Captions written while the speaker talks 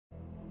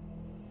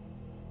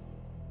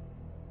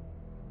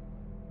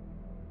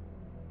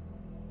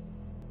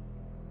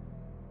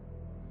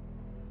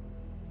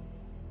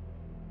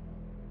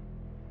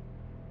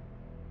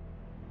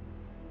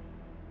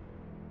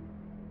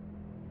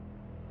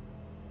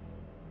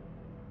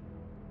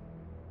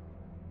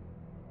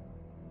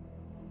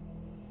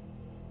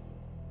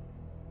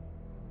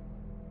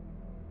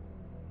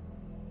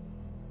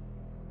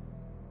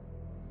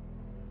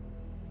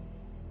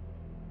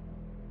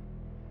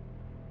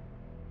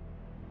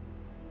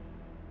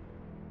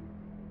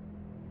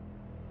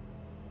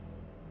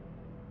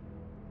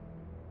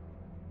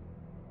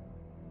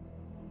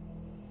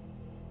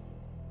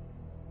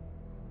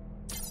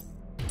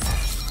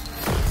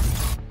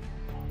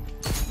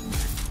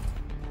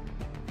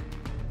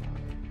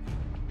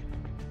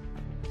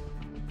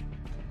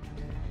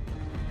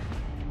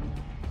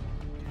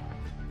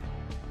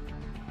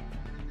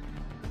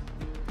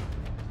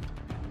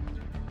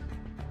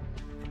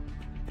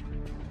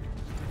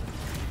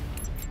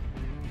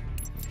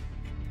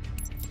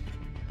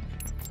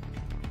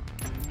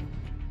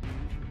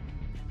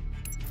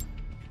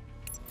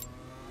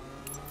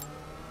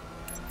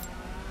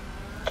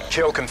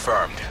Kill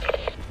confirmed.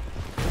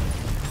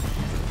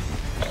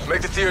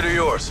 Make the theater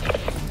yours.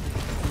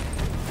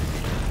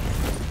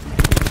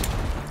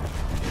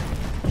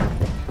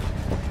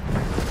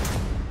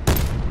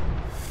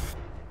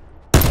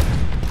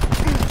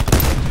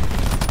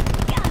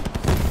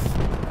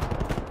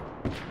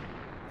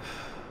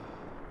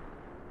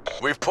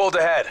 We've pulled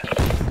ahead.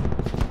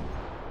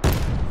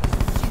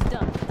 She's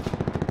done.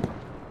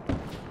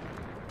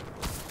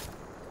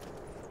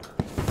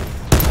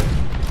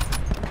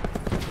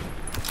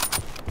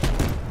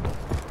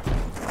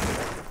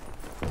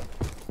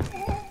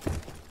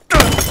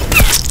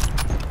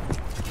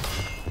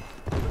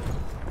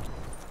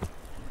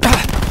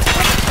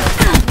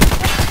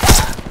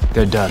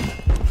 They're done.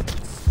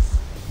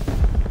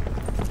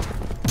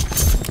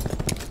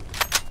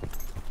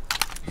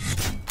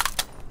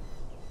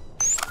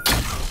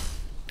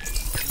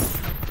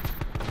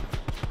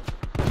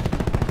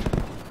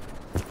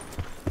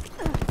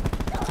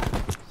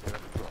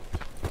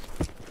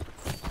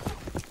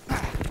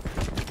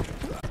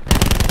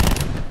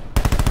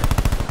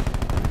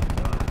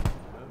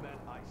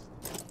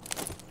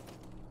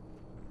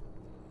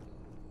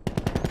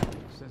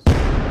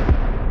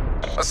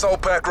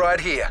 Assault pack right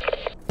here.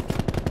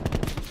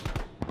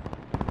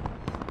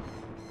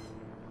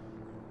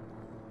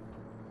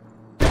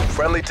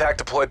 Friendly TAC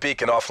deploy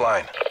beacon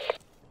offline.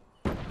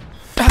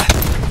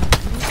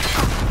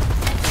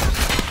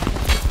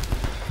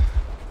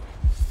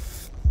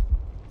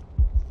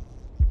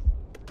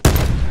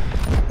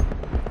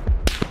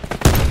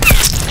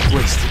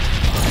 Wasted.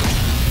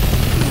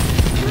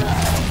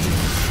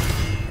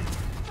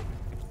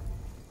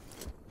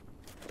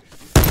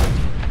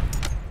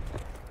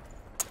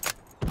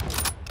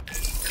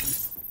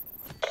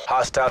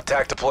 Hostile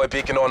TAC deploy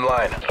beacon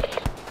online.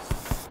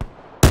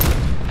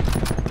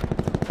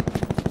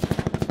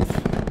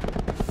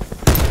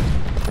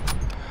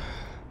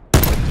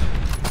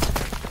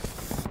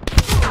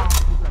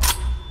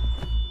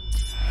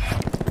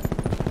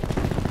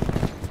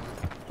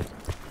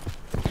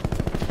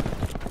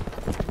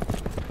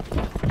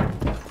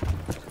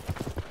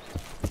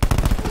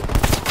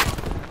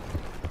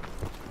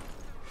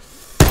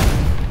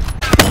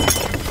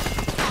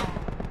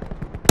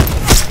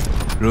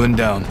 Ruin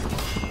down.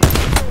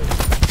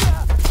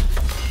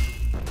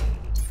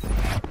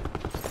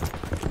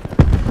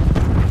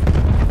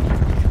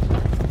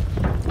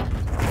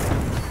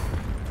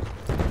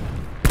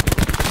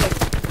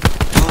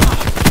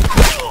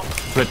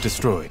 Threat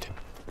destroyed.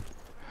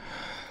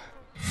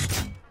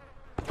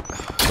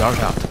 Dart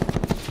out.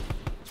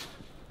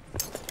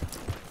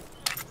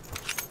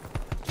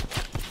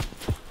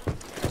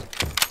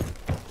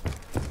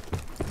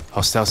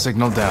 Hostile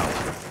signal down.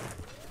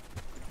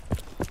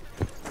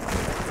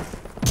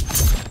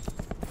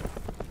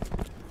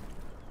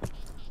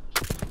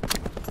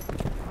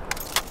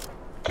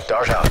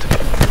 Dart out.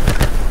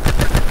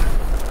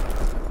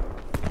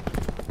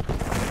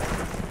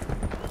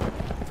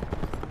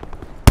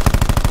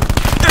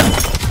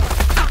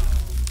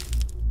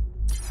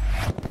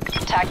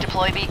 TAC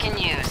deploy beacon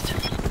used.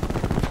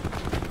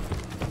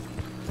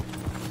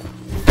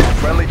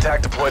 Friendly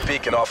TAC deploy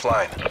beacon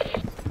offline.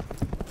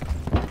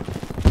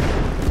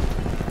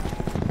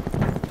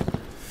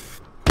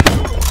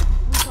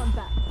 Recon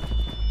back.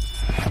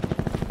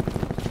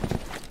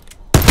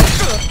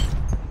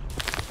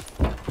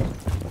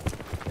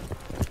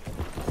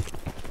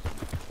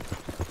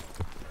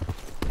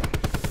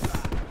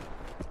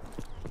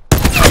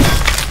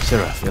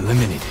 Seraph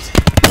eliminated.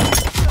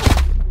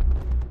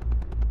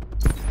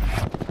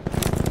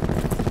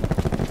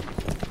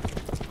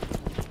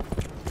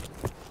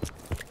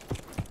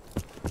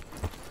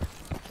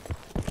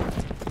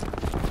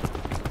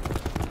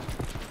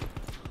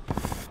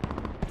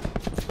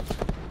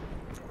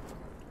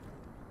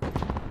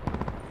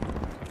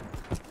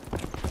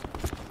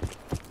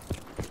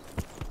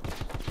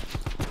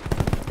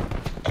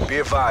 Be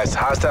advised,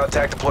 hostile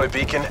TAC deploy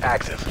beacon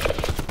active.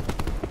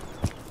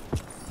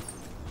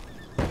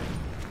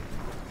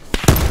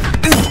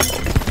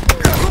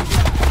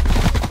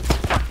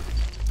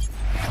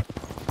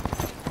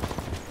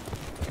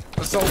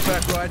 Assault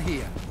pack right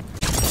here.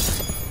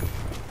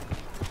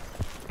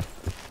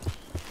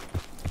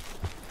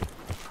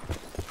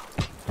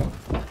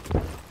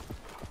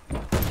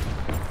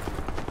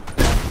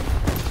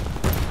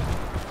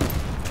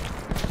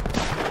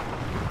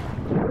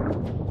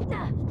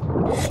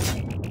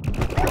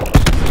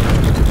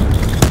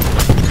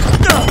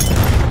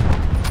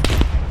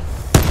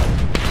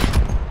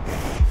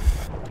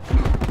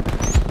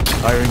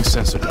 Firing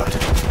sensor dart.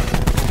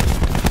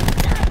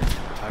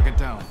 Target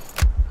down.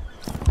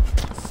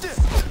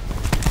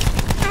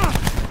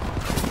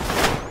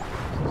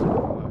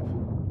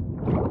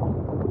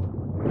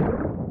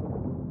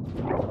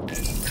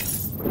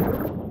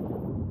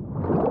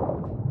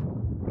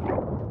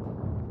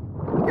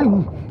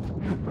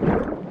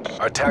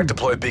 Our TAC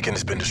deploy beacon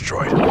has been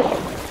destroyed.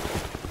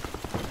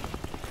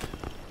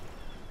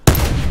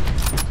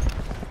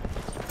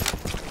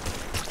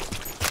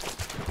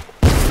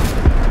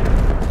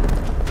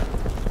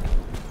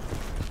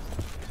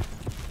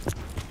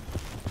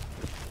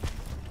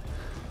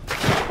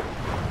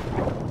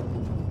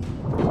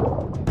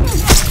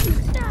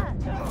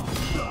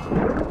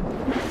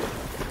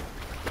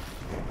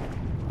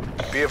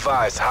 Be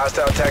advised,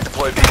 hostile attack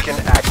deploy beacon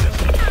active.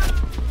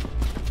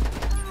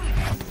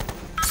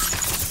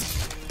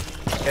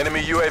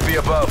 Enemy UAV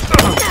above.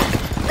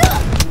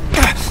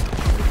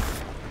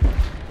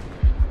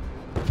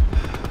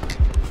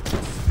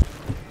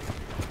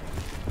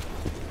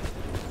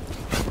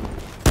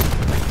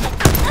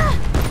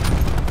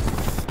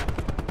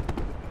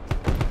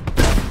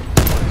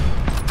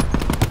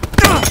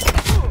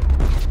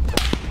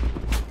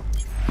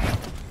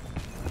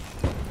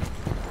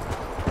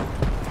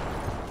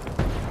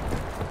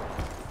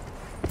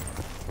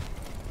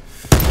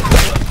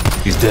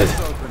 He's dead.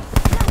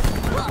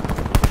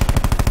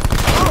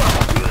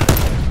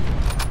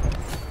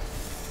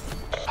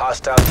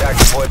 Hostile attack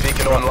deploy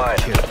beacon online.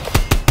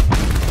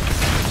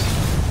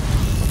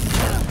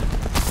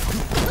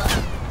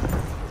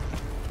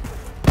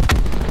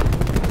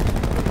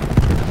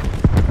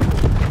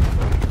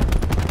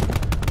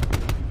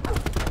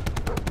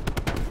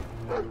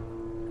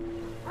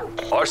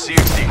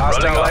 RCXD,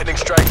 hostile lightning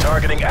strike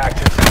targeting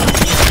active.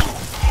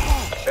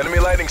 Enemy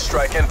lightning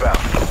strike inbound.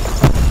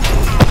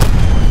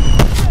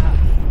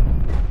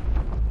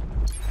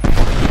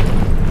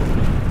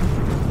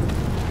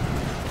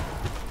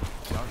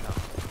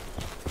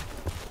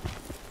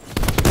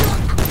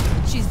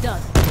 She's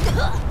done.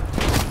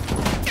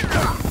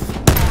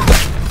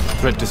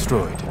 Threat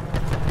destroyed.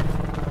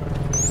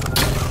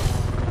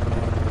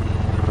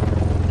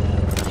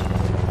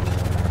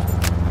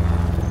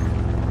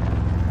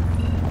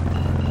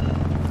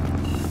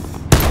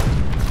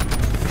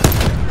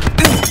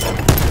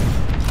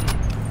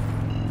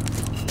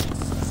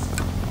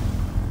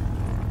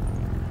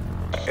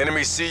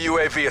 Enemy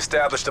CUAV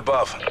established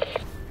above.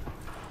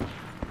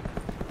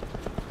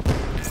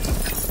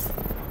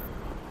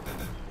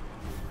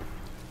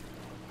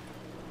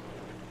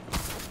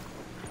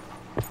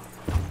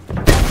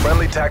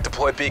 Friendly TAC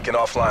deploy beacon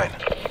offline.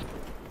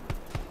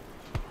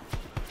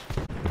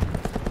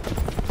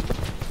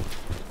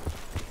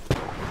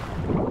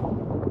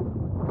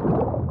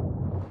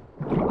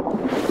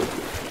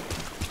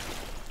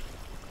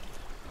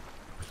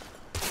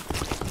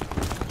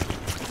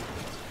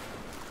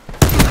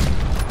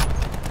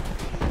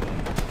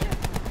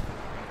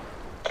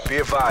 Be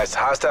advised,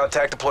 hostile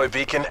TAC deploy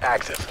beacon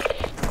active.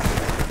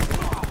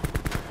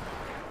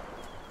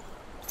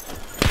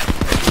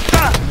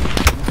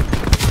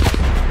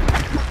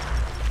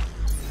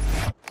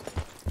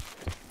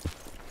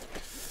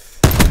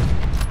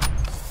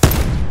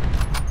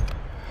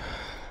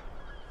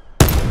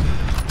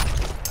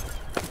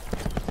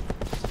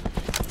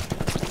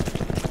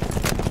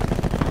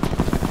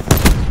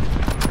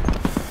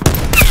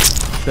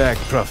 Back,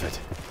 Prophet.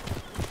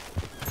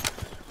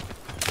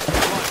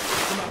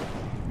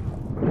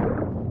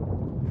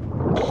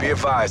 Be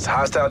advised,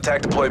 hostile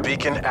TAC deploy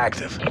beacon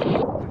active.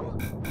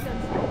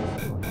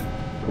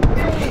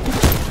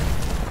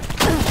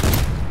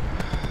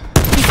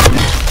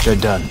 They're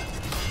done.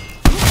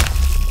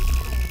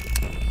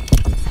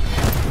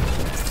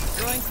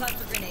 Throwing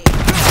cluster grenade.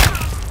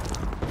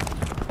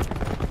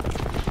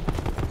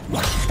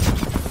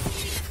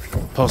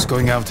 Pulse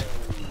going out.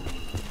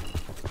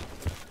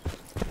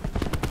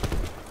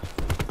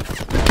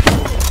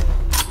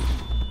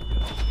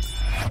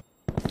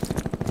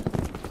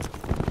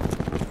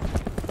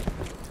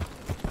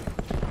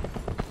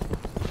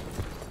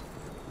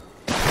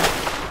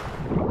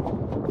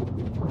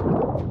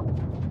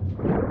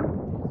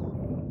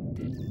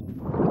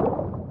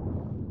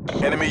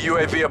 Enemy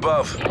UAV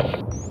above.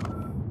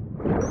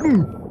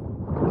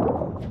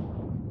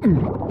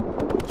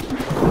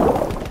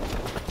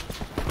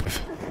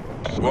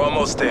 We're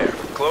almost there.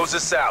 Close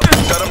this out.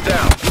 Shut them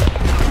down.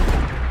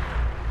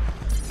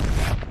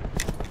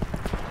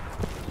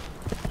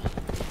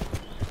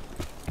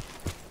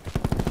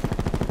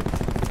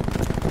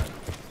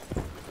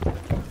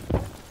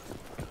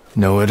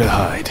 Nowhere to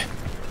hide.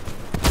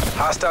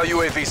 Hostile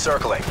UAV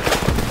circling.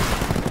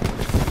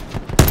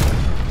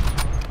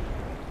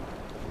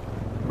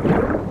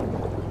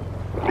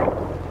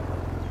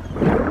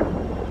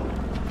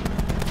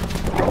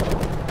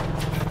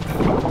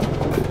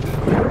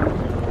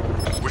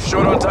 We're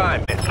short on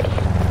time.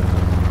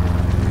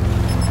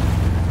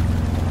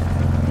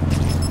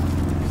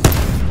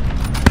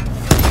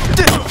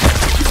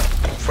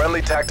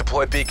 Friendly TAC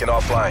deploy beacon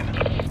offline.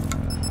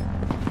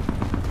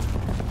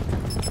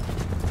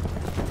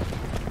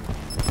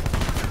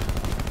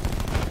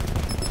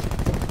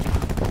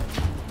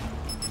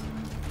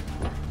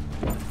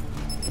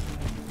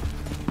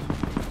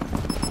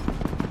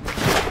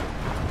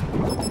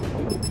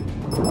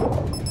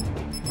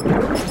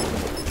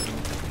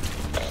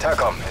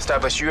 TACOM,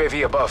 establish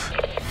UAV above.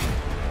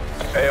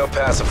 AO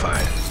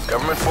pacified.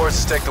 Government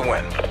forces take the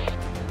win.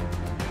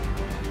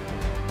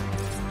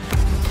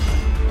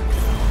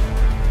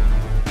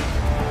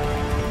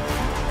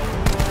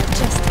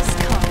 Justice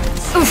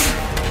comes. Oof.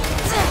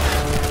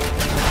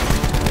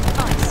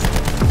 Nice.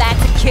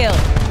 That's a kill.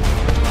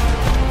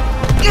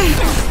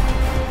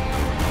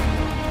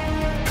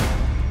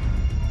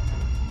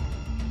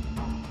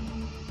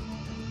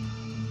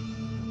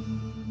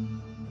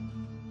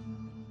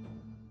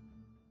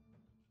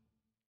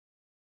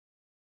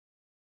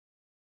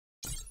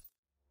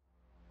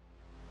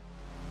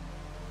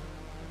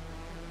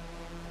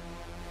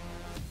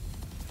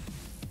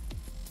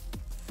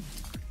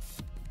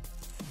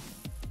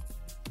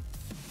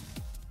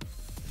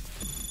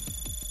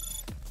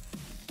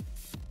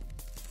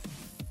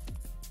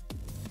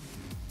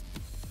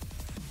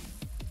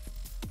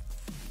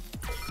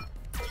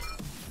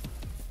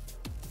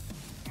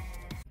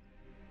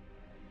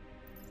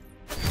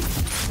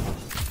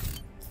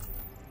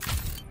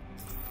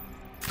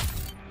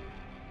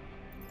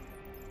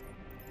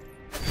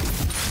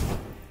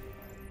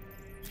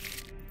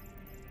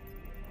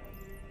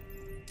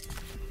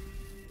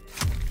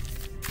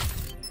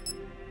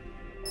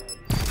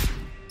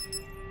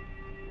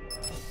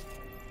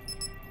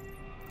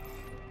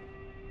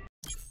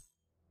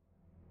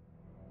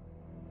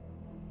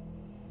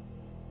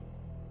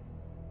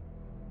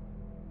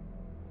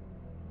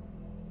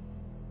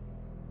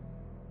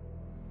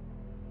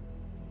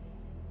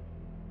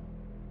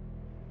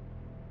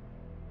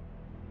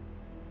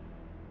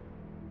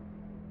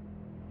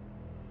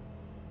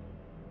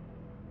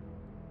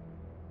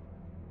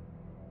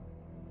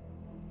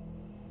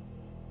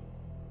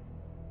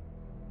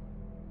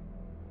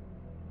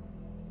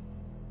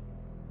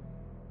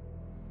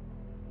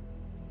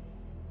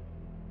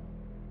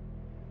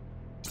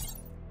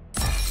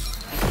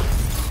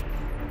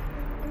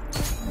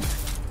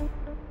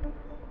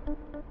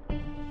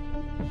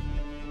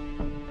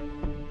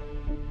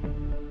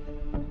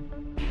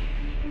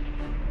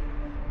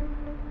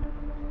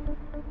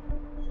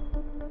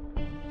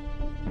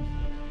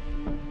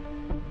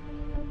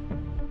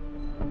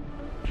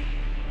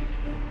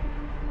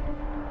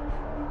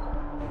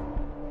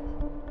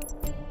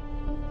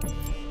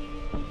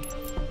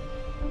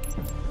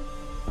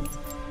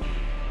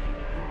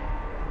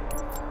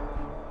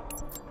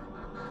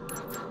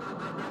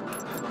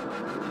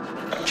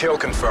 Kill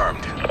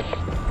confirmed.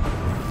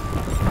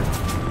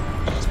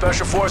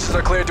 Special forces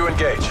are cleared to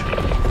engage.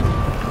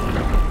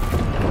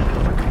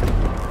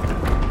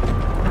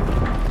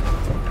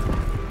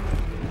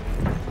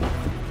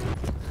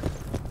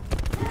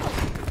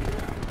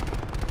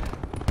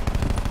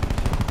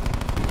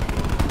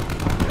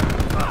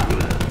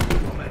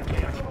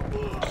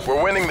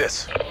 We're winning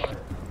this.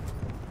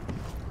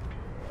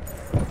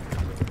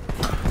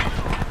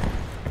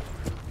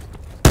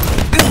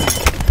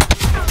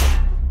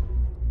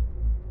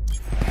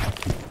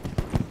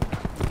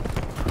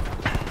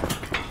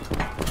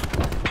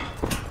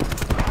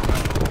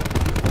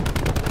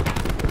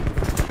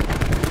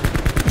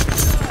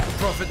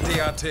 Prophet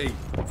DRT.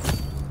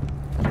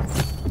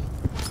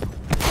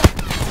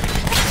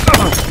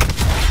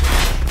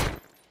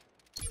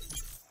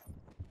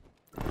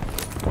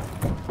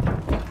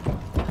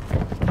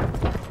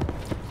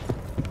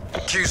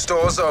 Q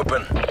stores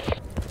open.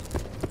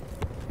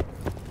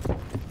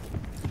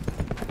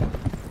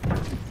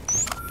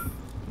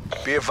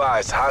 Be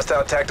advised,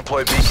 hostile attack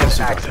deploy beacon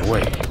active.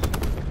 Wait.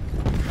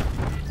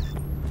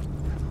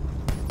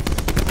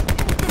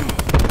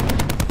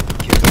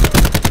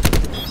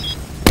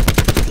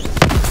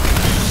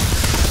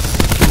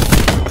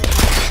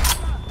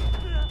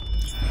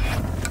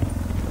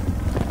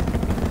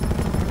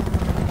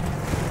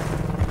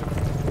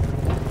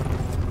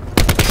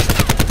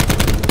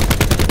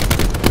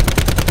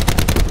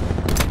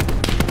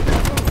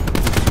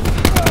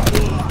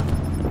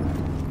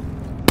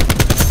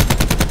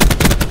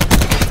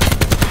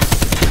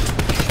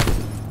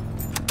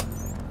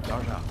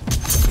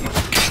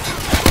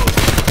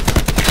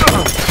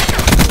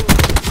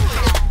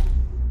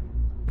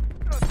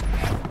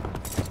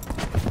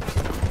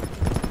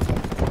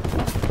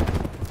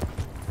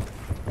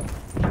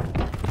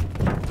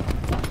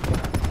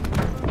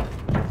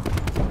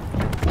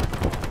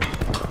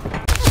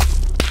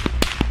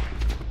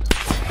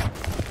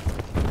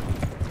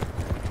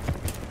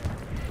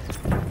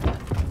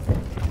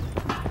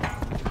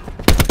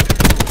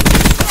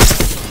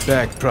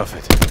 Back,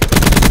 Prophet.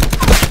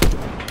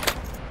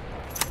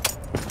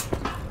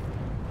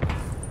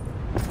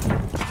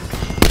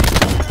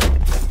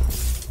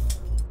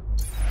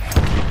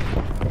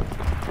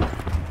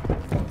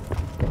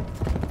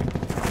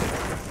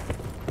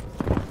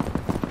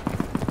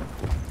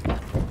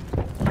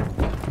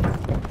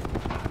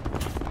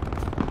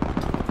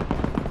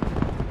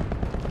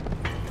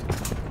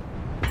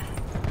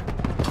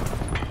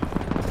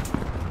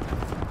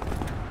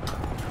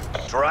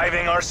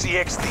 Driving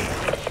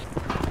RCXD.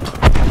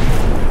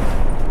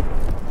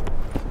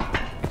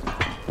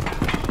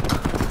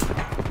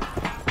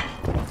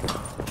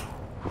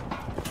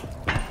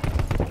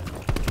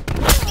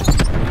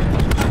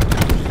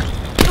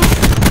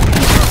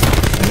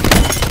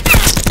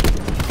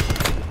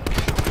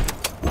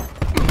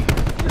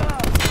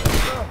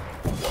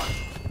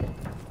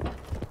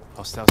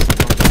 Hostile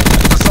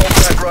Assault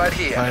pack right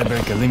here.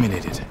 firebreak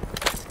eliminated.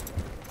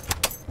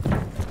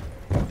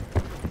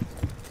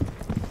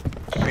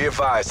 Be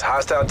advised,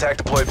 hostile attack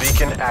deploy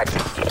beacon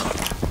active.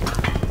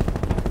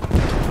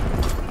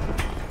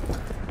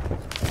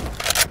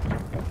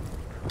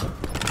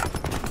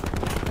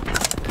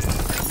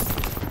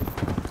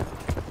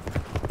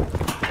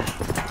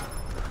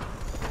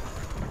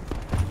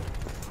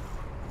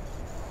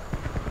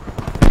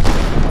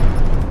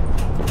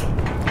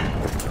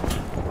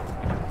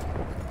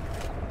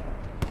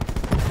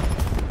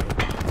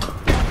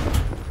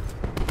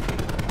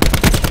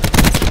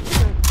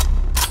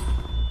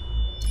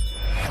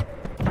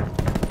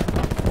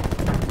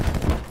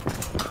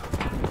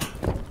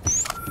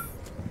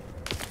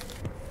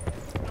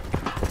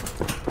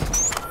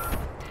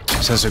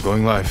 Sensor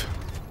going live.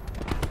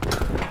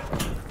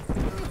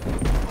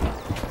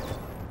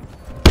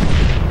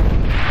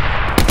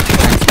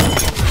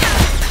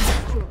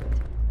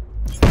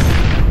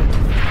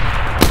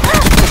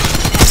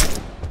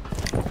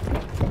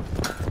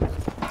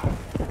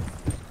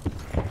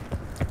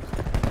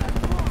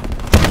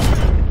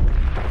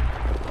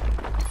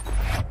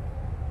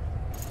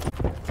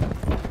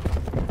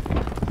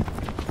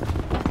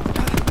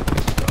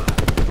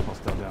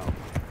 Hostile down.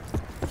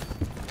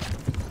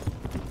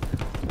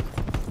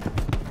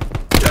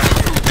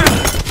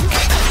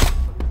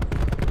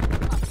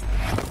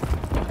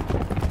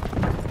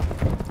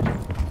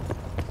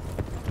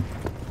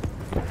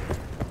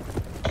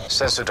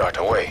 Sensor dart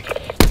away.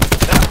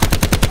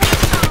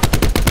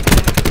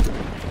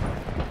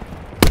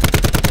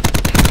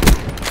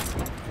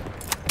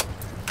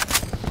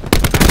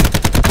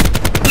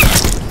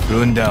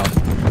 Ruin down.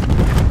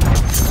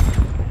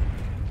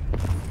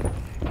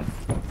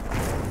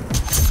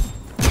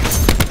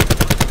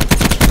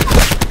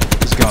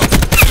 Let's go.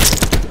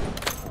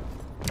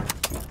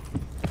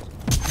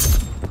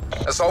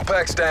 Assault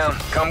pack's down.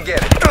 Come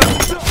get it.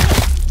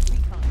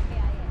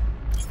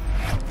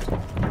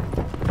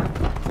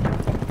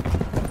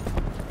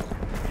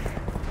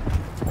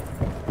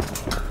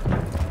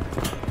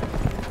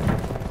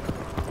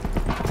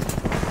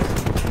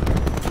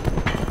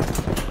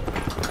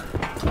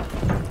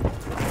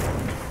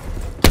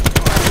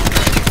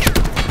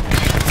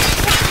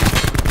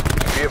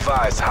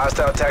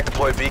 Hostile attack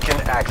deploy beacon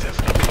active.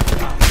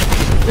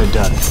 They're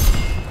done.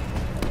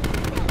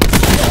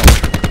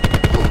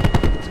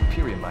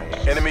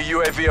 Enemy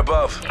UAV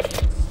above.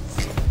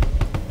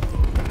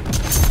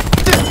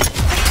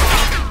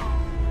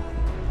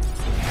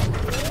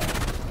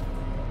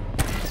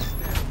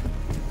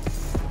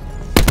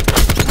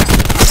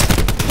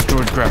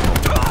 Droid grapple.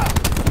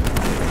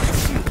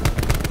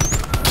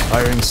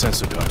 Firing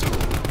sensor dart.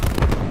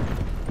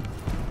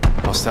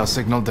 Hostile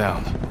signal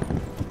down.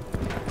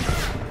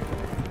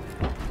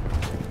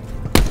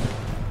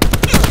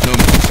 No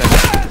more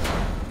sensor.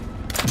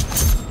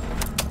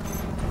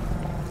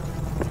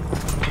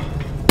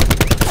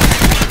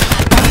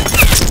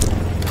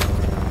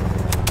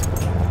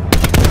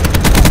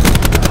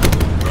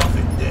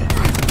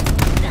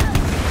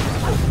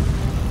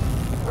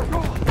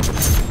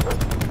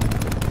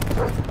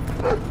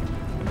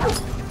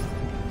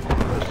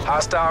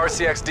 Hostile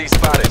RCXD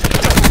spotted.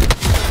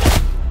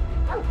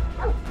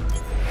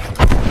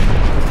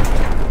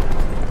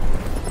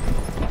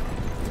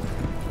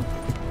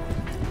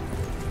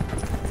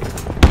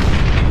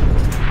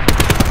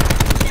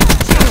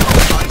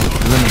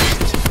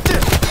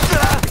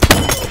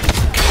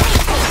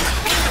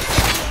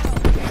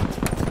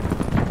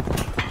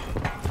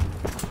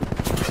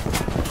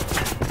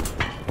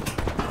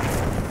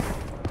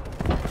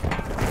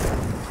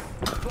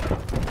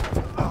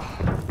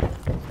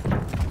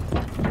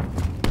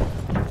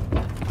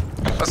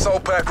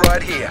 Assault pack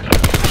right here.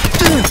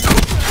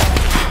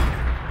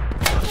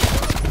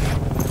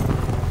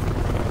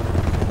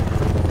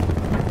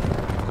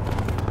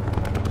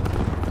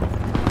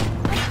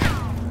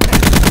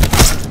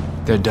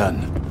 They're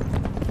done.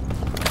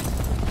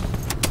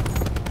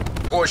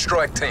 Or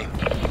strike team.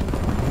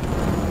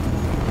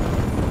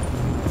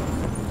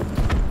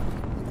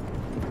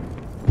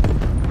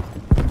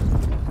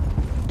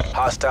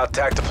 Hostile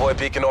attack deploy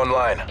beacon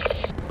online.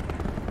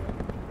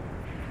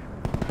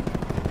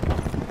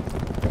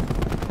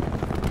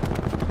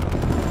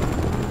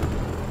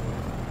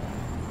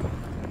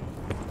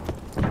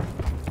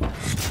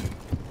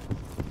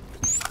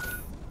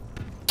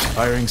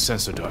 Firing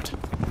sensor dart.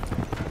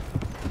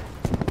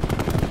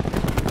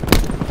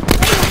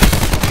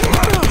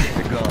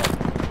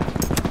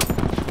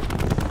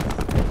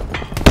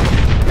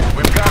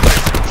 We've got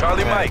this.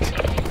 Charlie Mike.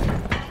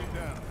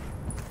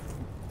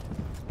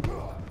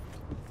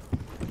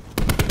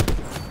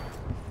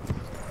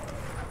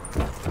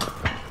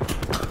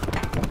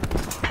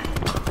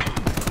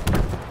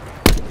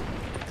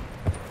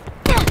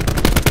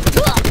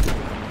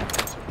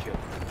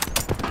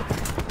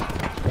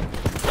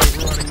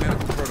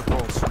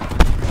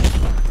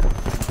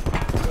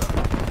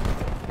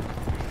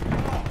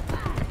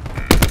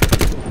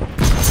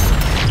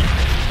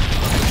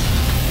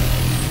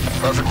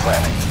 Perfect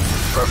planning.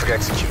 Perfect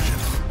execution.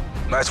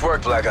 Nice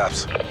work, Black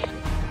Ops.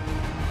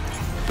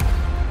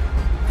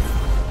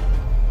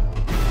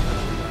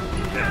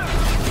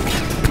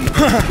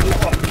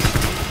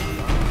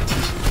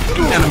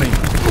 Enemy.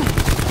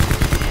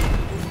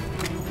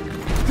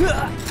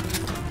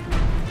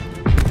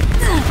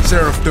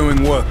 Seraph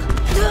doing work.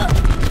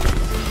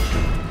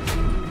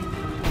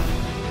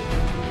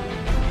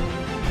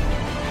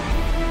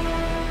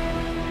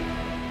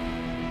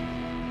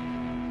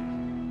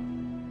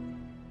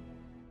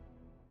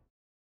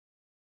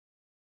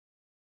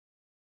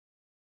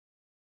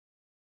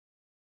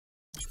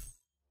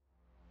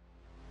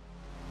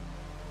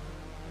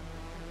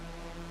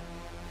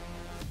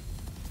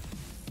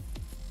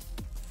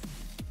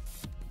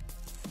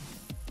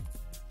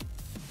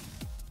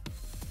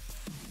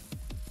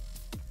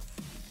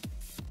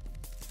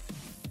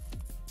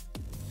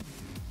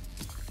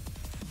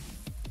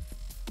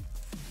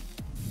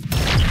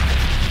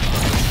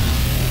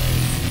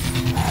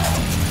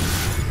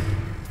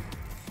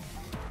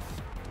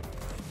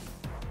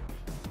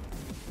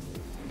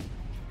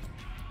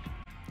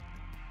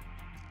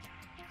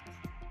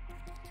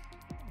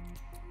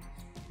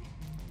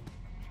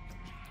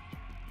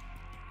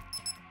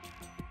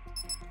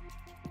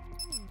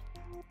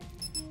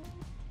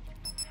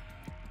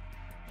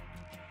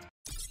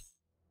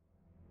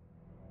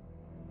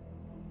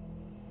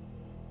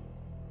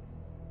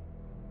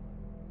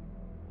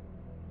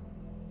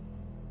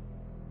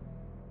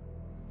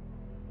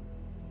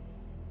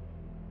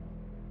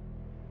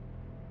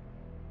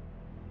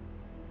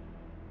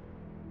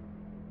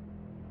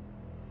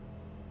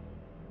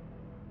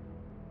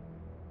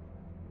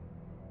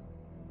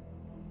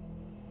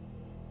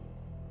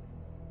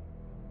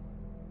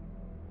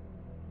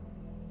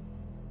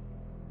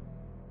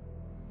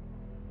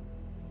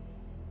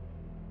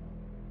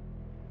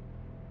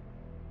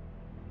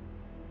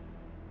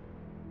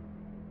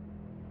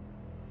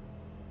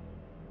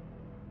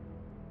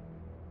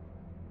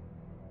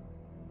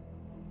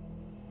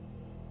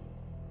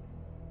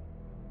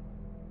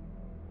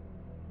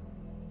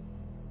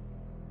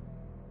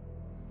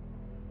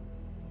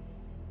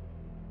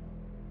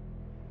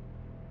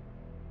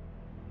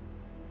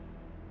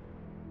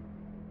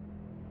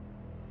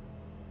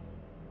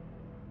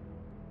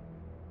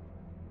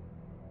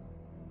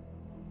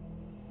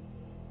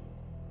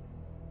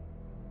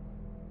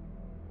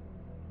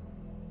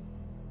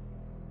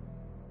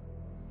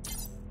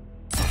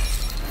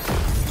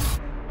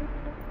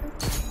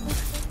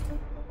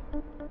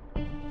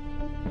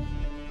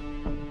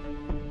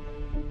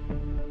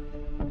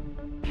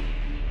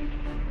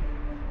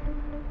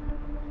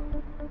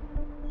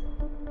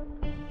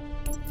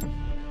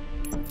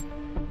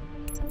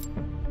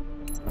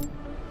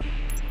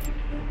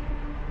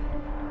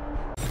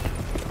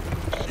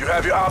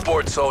 have your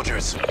outboard,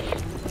 soldiers.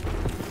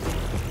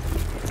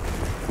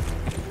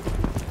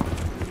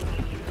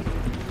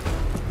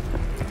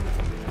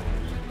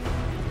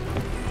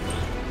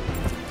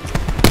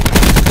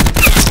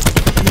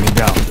 Enemy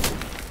down.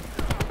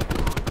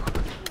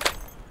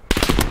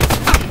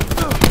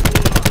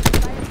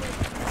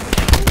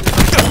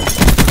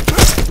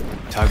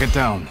 Target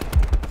down.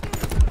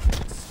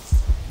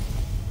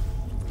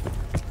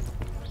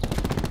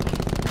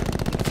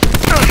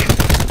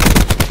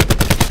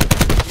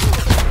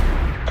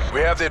 We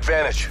have the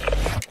advantage.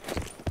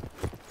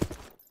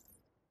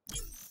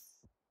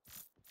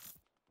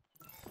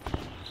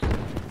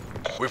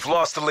 We've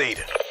lost the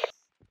lead.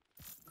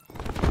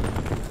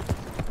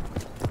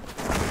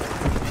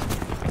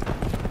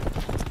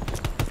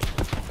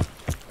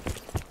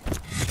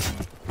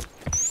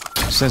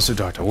 Sensor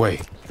dart away.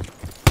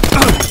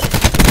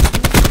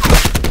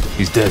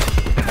 He's dead.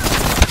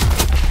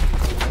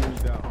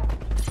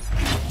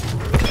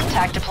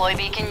 Attack deploy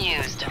beacon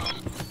used.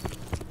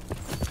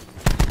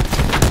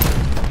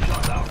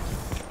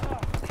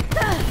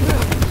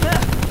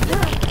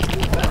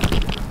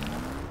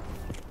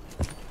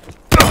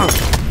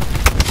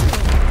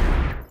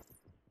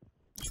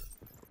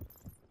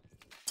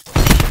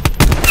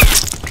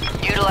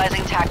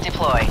 Utilizing tac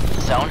deploy.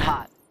 Zone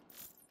hot.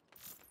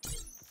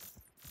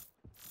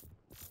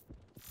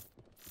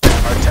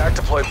 Our tac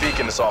deploy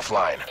beacon is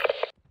offline.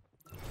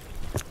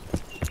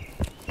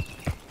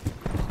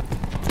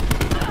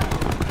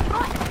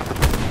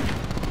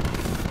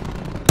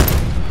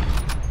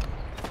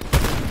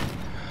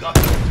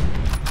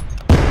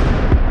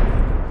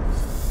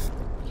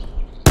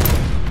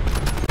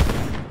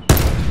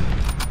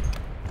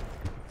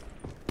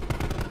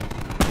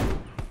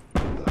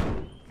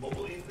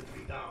 Mobile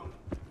infantry down.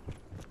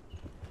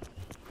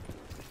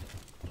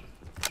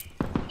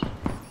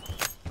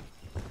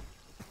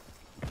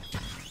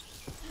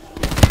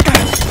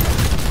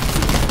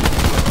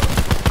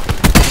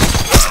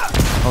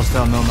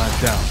 Hostile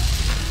nomad down.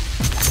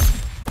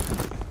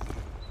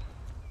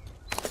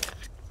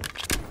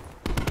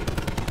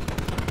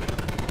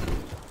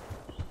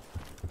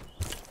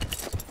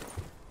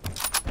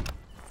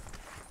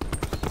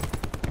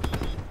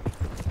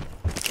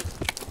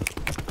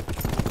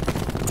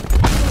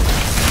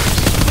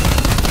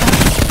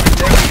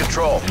 Taking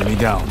control. Enemy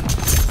down.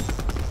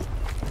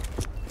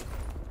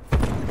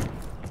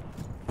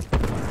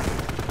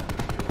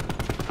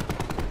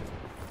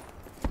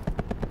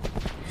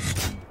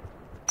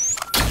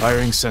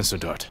 Firing sensor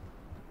dart.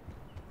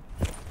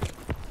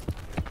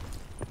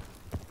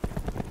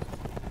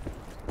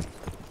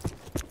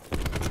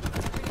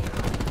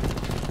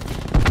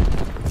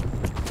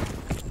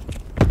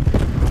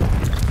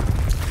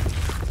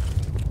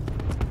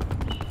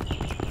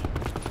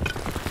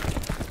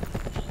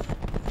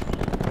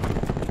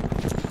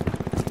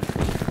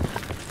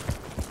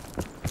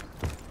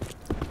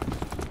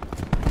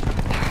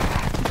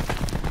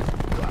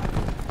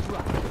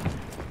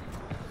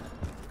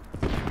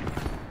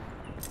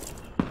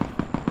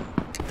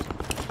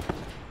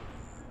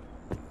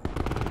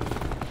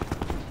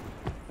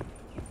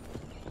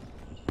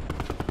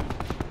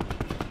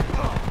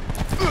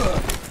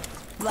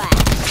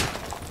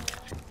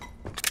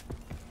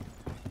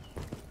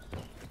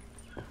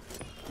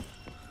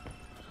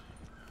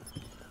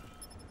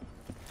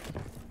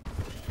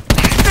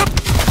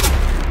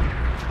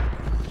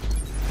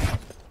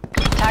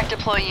 Tac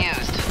deploy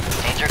used.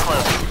 Danger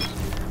close.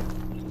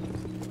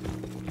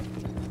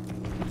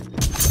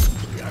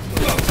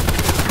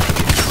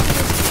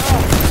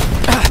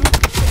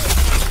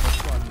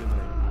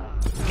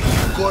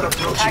 Core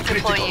approaching Tac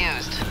deploy critical.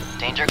 used.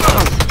 Danger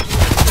close.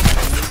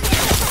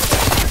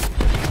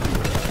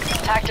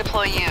 Tac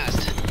deploy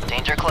used.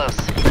 Danger close.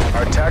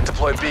 Our tac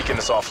deploy beacon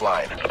is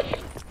offline.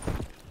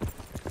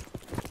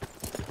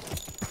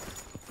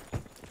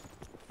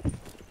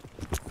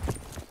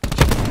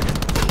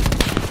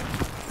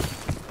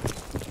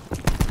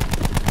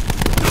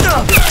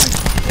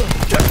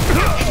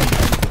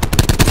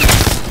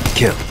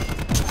 Kill.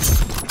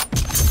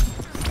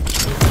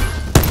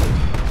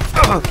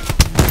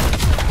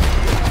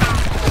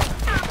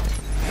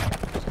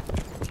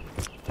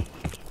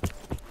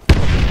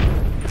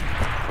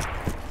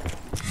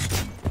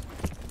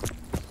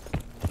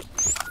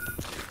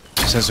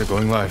 Sensor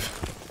going live.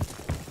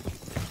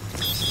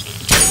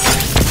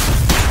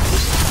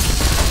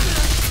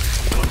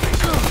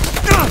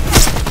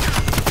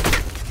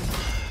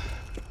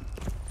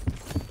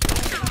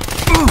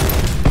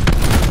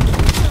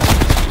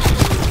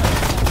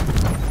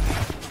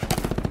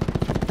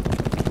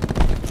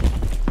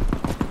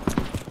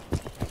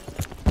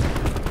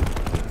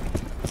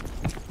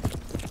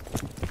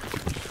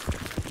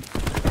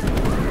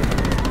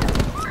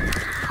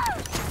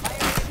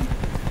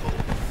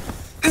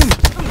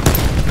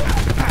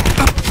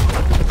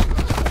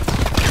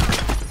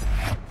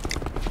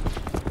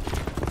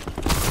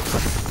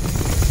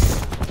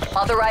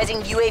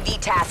 Authorizing UAV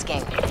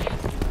tasking.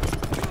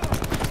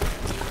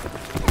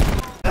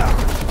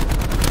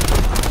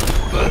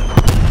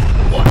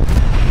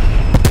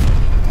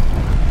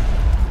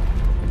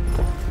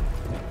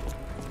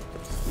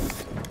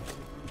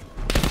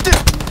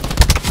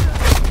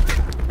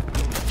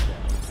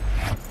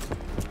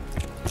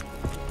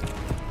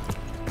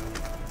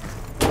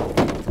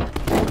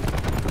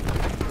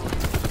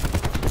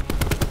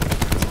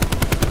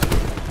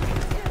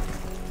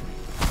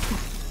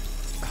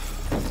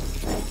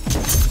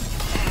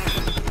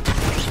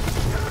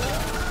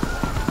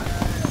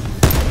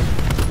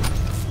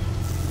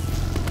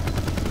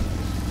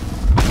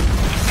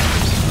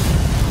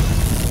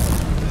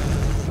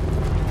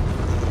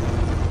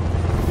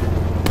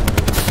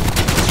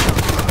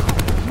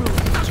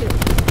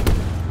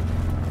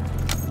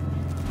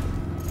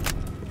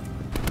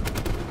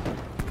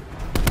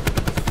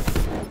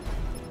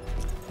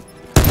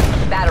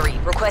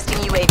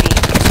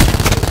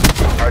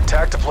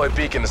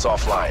 beacon is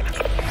offline.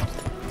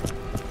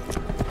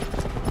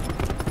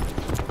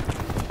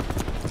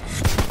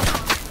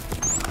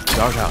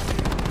 Dart out.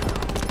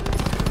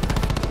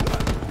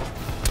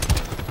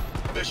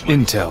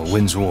 Intel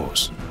wins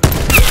wars.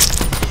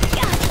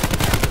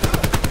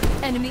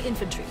 Enemy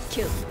infantry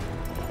killed.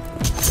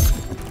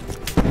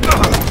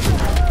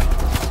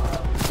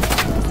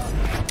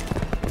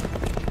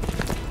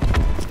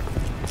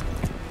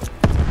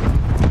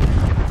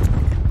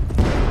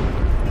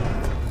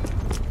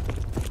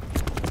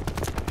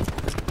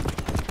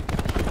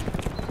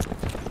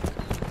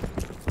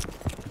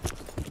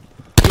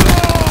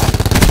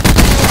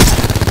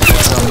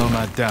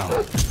 Nomad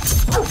down.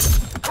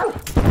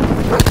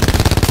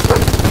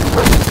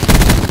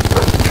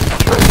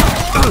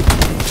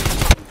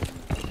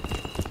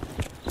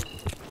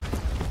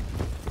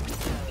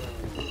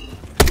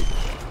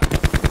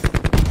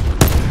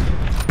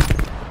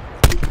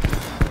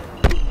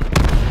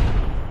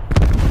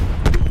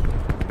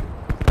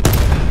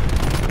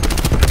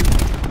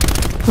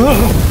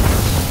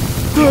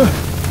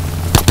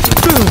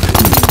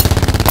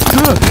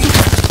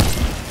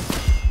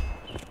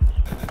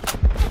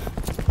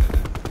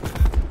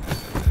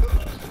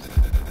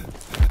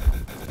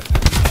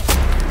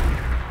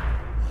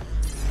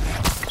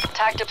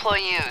 Attack deploy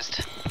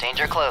used.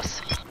 Danger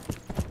close.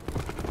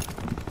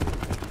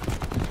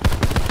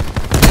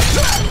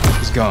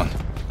 He's gone.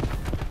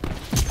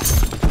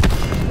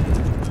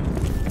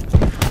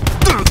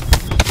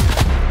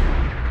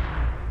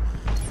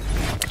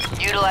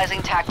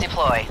 Utilizing TAC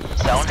deploy.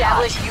 Zone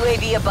Establish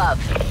UAV above.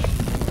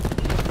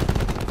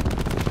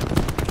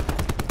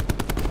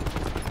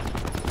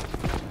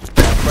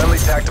 Friendly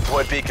TAC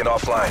deployed beacon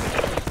offline.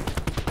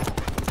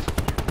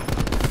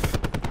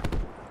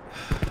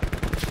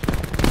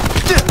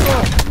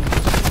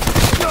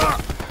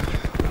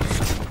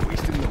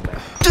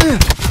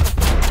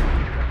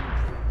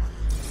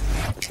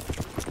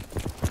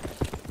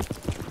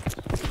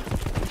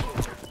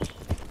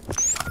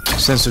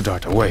 Sensor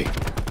dart away.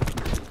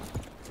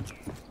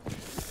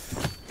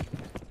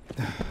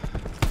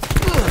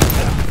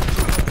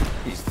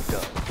 He's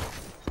done.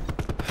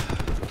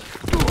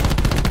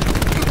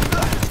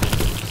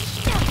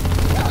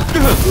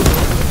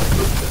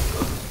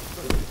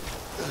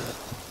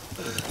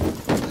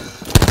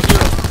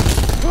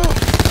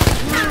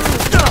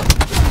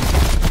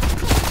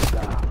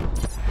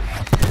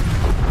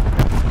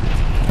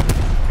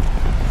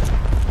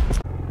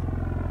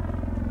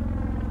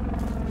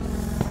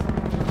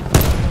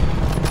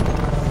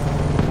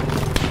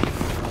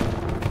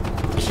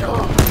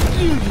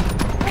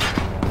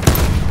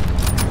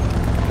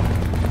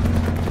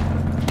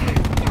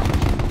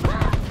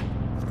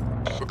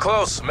 We're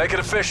close. Make it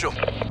official.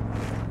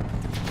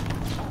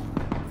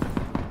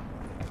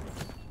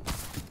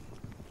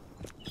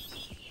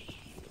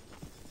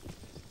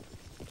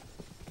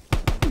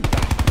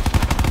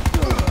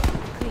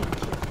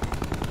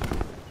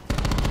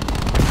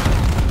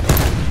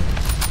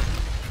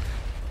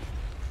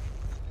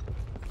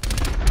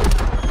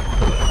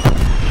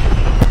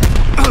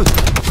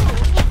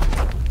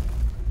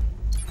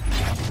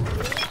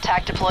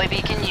 TAC deploy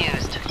beacon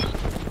used.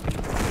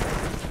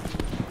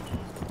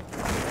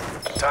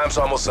 Time's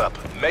almost up.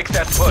 Make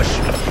that push.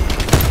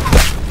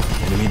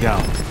 Enemy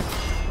down.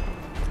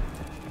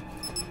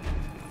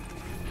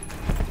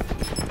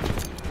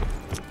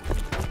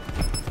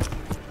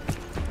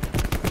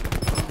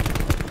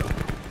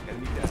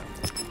 Enemy down.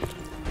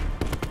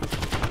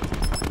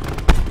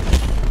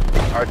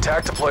 Our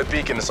TAC deployed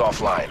beacon is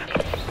offline.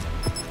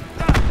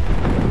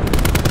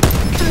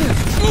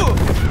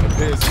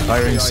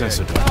 Firing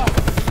sensor dart.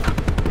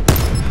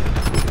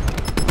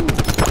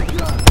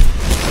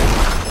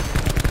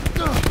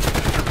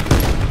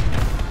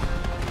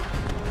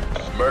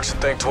 Mercs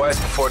should think twice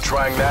before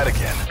trying that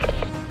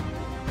again.